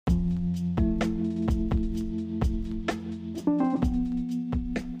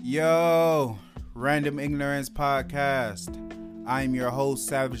Yo, Random Ignorance Podcast. I am your host,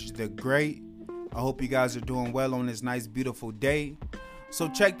 Savage the Great. I hope you guys are doing well on this nice, beautiful day. So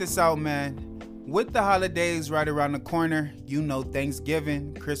check this out, man. With the holidays right around the corner, you know,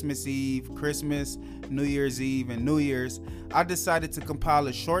 Thanksgiving, Christmas Eve, Christmas, New Year's Eve, and New Year's, I decided to compile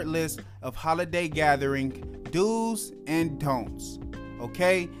a short list of holiday gathering do's and don'ts.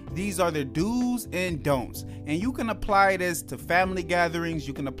 Okay, these are the do's and don'ts, and you can apply this to family gatherings,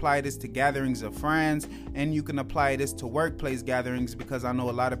 you can apply this to gatherings of friends, and you can apply this to workplace gatherings, because I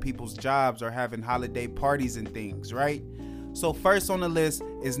know a lot of people's jobs are having holiday parties and things, right? So first on the list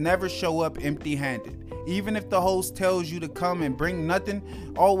is never show up empty-handed. Even if the host tells you to come and bring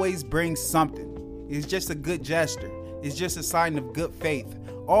nothing, always bring something. It's just a good gesture. It's just a sign of good faith.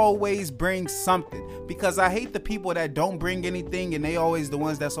 Always bring something, because I hate the people that don't bring anything and they always the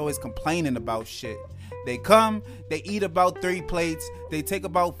ones that's always complaining about shit. They come, they eat about 3 plates, they take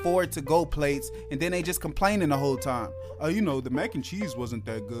about 4 to-go plates, and then they just complaining the whole time. The mac and cheese wasn't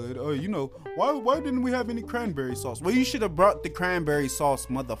that good. Why didn't we have any cranberry sauce? Well, you should have brought the cranberry sauce,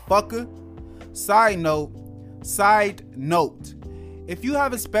 motherfucker. Side note, if you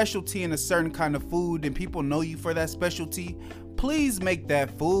have a specialty in a certain kind of food and people know you for that specialty, please make that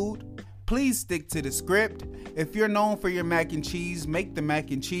food. Please stick to the script. If you're known for your mac and cheese, make the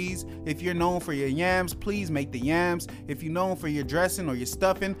mac and cheese. If you're known for your yams, please make the yams. If you're known for your dressing or your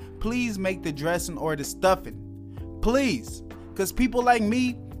stuffing, please make the dressing or the stuffing. Please. Because people like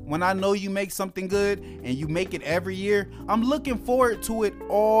me, when I know you make something good and you make it every year, I'm looking forward to it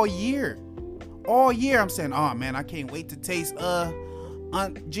all year. All year I'm saying, oh man, I can't wait to taste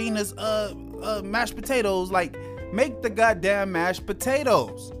Aunt Gina's mashed potatoes. Like, make the goddamn mashed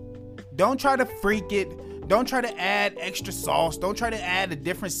potatoes. Don't try to freak it. Don't try to add extra sauce. Don't try to add a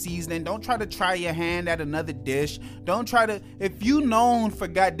different seasoning. Don't try to try your hand at another dish. If you known for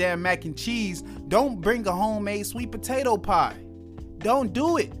goddamn mac and cheese, don't bring a homemade sweet potato pie. Don't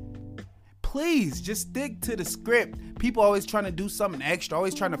do it. Please, just stick to the script. People always trying to do something extra,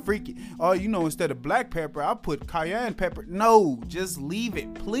 always trying to freak it. Oh, instead of black pepper, I'll put cayenne pepper. No, just leave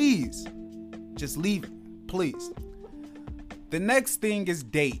it, please. Just leave it, please. The next thing is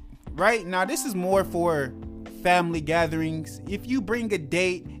date. Right now, this is more for family gatherings. If you bring a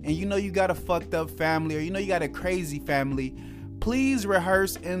date and you got a fucked up family, or you got a crazy family, please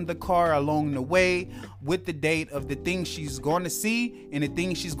rehearse in the car along the way with the date of the things she's going to see and the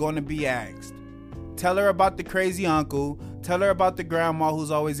things she's going to be asked. Tell her about the crazy uncle. Tell her about the grandma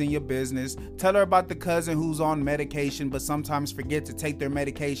who's always in your business. Tell her about the cousin who's on medication but sometimes forget to take their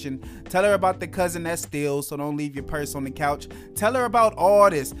medication. Tell her about the cousin that steals, so don't leave your purse on the couch. Tell her about all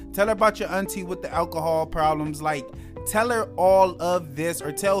this. Tell her about your auntie with the alcohol problems. Like, tell her all of this,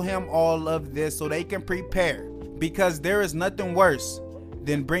 or tell him all of this, so they can prepare. Because there is nothing worse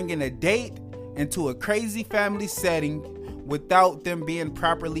than bringing a date into a crazy family setting without them being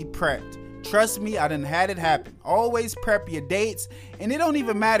properly prepped. Trust me, I done had it happen. Always prep your dates, and it don't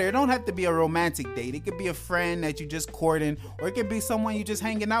even matter. It don't have to be a romantic date. It could be a friend that you just courting, or it could be someone you just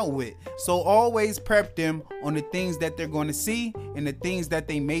hanging out with. So always prep them on the things that they're going to see and the things that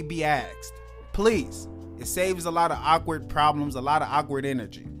they may be asked. Please. It saves a lot of awkward problems, a lot of awkward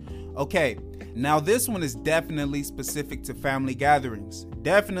energy. Okay, now this one is definitely specific to family gatherings.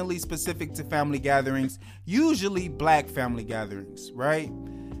 Definitely specific to family gatherings, usually black family gatherings, right?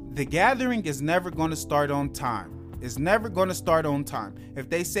 The gathering is never going to start on time. It's never going to start on time. If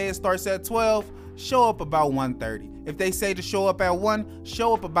they say it starts at 12, show up about 1:30. If they say to show up at 1,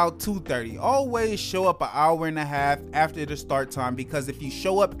 show up about 2:30. Always show up an hour and a half after the start time, because if you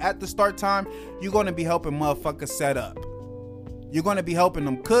show up at the start time, you're going to be helping motherfuckers set up. You're going to be helping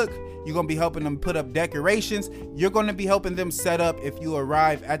them cook. You're going to be helping them put up decorations. You're going to be helping them set up if you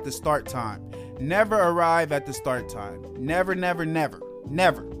arrive at the start time. Never arrive at the start time. Never, never, never,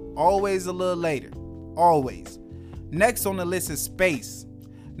 never. Always a little later. Always. Next on the list is space.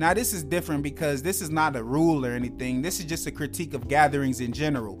 Now this is different because this is not a rule or anything. This is just a critique of gatherings in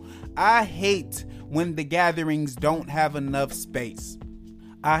general. I hate when the gatherings don't have enough space.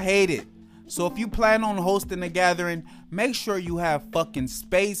 I hate it. So if you plan on hosting a gathering, make sure you have fucking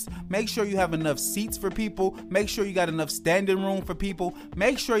space. Make sure you have enough seats for people. Make sure you got enough standing room for people.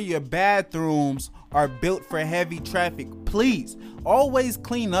 Make sure your bathrooms are built for heavy traffic. Please, always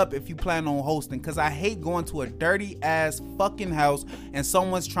clean up if you plan on hosting, because I hate going to a dirty ass fucking house and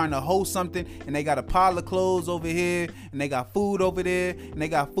someone's trying to host something and they got a pile of clothes over here and they got food over there and they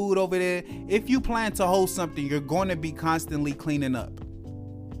got food over there. If you plan to host something, you're going to be constantly cleaning up.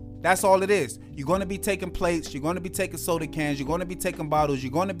 That's all it is. You're going to be taking plates. You're going to be taking soda cans. You're going to be taking bottles.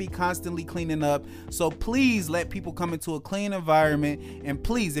 You're going to be constantly cleaning up. So please let people come into a clean environment. And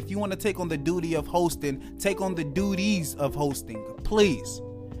please, if you want to take on the duty of hosting, take on the duties of hosting. Please.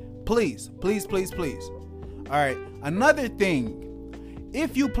 Please, please, please, please. All right. Another thing,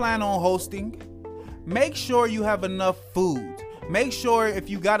 if you plan on hosting, make sure you have enough food. Make sure if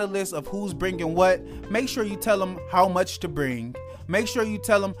you got a list of who's bringing what, make sure you tell them how much to bring. Make sure you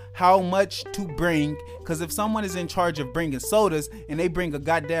tell them how much to bring, because if someone is in charge of bringing sodas and they bring a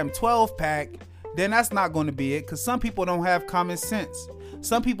goddamn 12-pack, then that's not going to be it, because some people don't have common sense.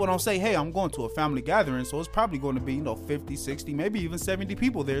 Some people don't say, hey, I'm going to a family gathering, so it's probably going to be, 50, 60, maybe even 70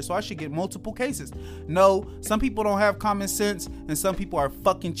 people there, so I should get multiple cases. No, some people don't have common sense, and some people are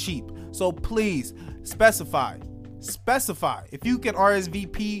fucking cheap. So please, specify. If you can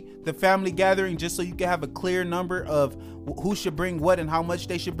RSVP the family gathering just so you can have a clear number of who should bring what and how much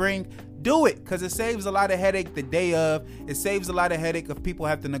they should bring, do it, because it saves a lot of headache the day of. It saves a lot of headache of people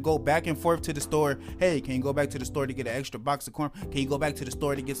having to go back and forth to the store. Hey, can you go back to the store to get an extra box of corn? Can you go back to the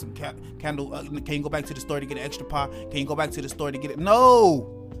store to get some candle? Can you go back to the store to get an extra pot? Can you go back to the store to get it?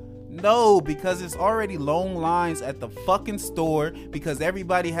 No, because it's already long lines at the fucking store, because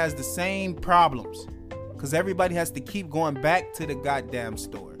everybody has the same problems. Because everybody has to keep going back to the goddamn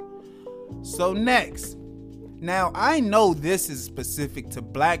store. So next, now I know this is specific to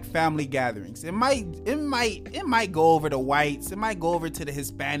black family gatherings. It might go over the whites, it might go over to the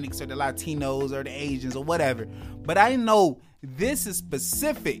Hispanics or the Latinos or the Asians or whatever. But I know this is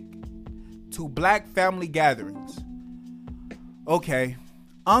specific to black family gatherings. Okay,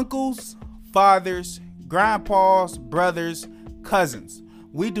 uncles, fathers, grandpas, brothers, cousins.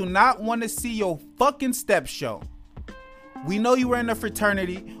 We do not want to see your fucking step show. We know you were in a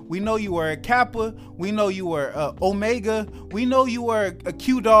fraternity. We know you were a Kappa. We know you were Omega. We know you were a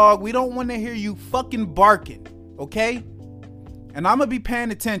Q dog. We don't want to hear you fucking barking, okay? And I'm going to be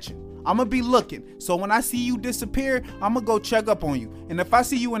paying attention. I'm going to be looking. So when I see you disappear, I'm going to go check up on you. And if I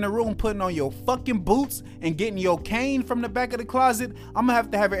see you in the room putting on your fucking boots and getting your cane from the back of the closet, I'm going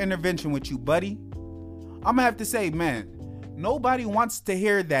to have an intervention with you, buddy. I'm going to have to say, man, nobody wants to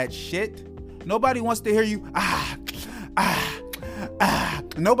hear that shit. Nobody wants to hear you.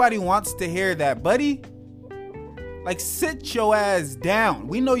 Nobody wants to hear that, buddy. Like, sit your ass down.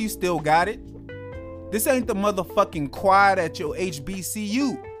 We know you still got it. This ain't the motherfucking quad at your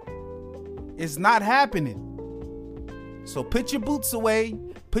HBCU. It's not happening. So put your boots away,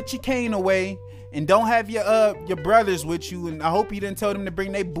 put your cane away, and don't have your brothers with you. And I hope you didn't tell them to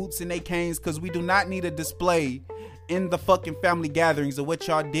bring their boots and their canes, because we do not need a display in the fucking family gatherings of what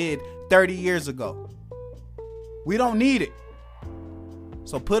y'all did 30 years ago. We don't need it.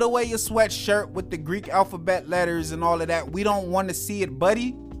 So put away your sweatshirt with the Greek alphabet letters and all of that. We don't want to see it,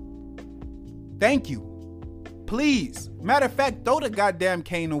 buddy. Thank you. Please. Matter of fact, throw the goddamn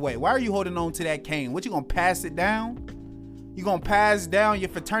cane away. Why are you holding on to that cane? What, you gonna pass it down? You gonna pass down your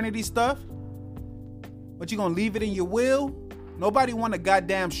fraternity stuff? What, you gonna leave it in your will? Nobody want a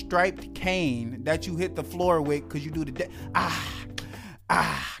goddamn striped cane that you hit the floor with because you do the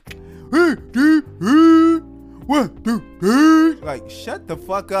like, shut the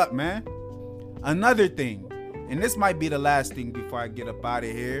fuck up, man. Another thing, and this might be the last thing before I get up out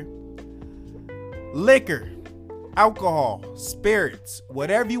of here. Liquor, alcohol, spirits,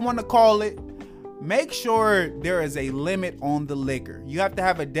 whatever you want to call it, make sure there is a limit on the liquor. You have to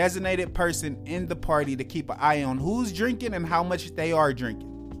have a designated person in the party to keep an eye on who's drinking and how much they are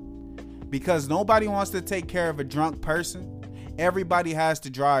drinking. Because nobody wants to take care of a drunk person. Everybody has to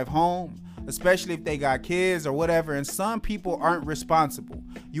drive home, especially if they got kids or whatever, and some people aren't responsible.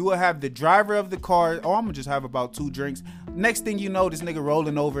 You will have the driver of the car, oh, I'm gonna just have about 2 drinks. Next thing you know, this nigga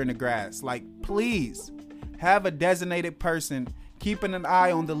rolling over in the grass. Like, please have a designated person keeping an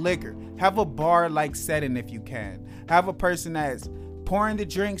eye on the liquor. Have a bar-like setting if you can. Have a person that's pouring the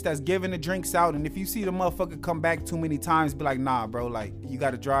drinks, that's giving the drinks out, and if you see the motherfucker come back too many times, be like, nah, bro, like, you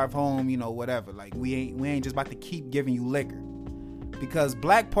gotta drive home, whatever. Like, we ain't just about to keep giving you liquor. Because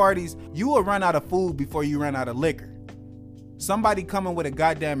black parties, you will run out of food before you run out of liquor. Somebody coming with a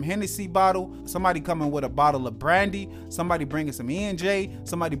goddamn Hennessy bottle, somebody coming with a bottle of brandy, somebody bringing some E&J,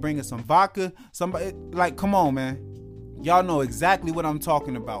 somebody bringing some vodka, somebody, like, come on, man. Y'all know exactly what I'm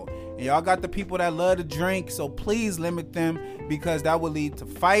talking about. And y'all got the people that love to drink, so please limit them, because that will lead to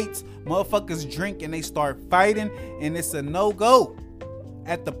fights. Motherfuckers drink and they start fighting, and it's a no-go.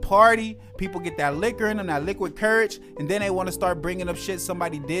 At the party, people get that liquor in them, that liquid courage, and then they want to start bringing up shit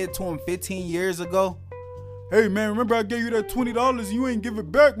somebody did to them 15 years ago. Hey, man, remember I gave you that $20 and you ain't give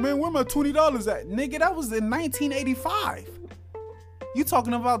it back, man? Where my $20 at? Nigga, that was in 1985. You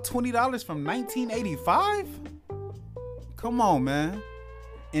talking about $20 from 1985? Come on, man.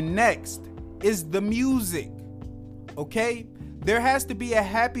 And next is the music. Okay? There has to be a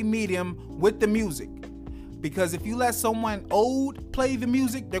happy medium with the music. Because if you let someone old play the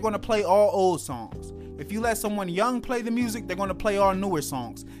music, they're going to play all old songs. If you let someone young play the music, they're going to play all newer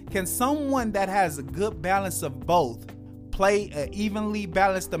songs. Can someone that has a good balance of both play an evenly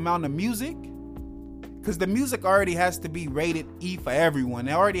balanced amount of music? Because the music already has to be rated E for everyone.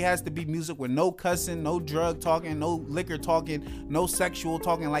 It already has to be music with no cussing, no drug talking, no liquor talking, no sexual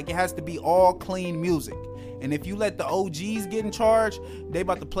talking. Like, it has to be all clean music. And if you let the OGs get in charge, they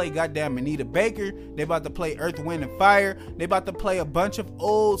about to play goddamn Anita Baker. They about to play Earth, Wind, and Fire. They about to play a bunch of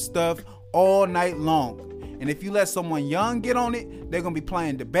old stuff all night long. And if you let someone young get on it, they're going to be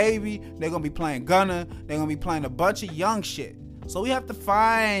playing DaBaby. They're going to be playing Gunna. They're going to be playing a bunch of young shit. So we have to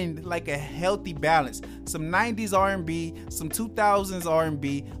find like a healthy balance. Some 90s R&B, some 2000s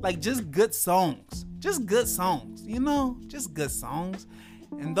R&B, like just good songs. Just good songs, you know, just good songs.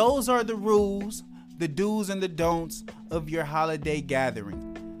 And those are the rules, the do's and the don'ts of your holiday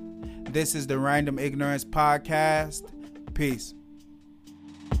gathering. This is the Random Ignorance Podcast. Peace.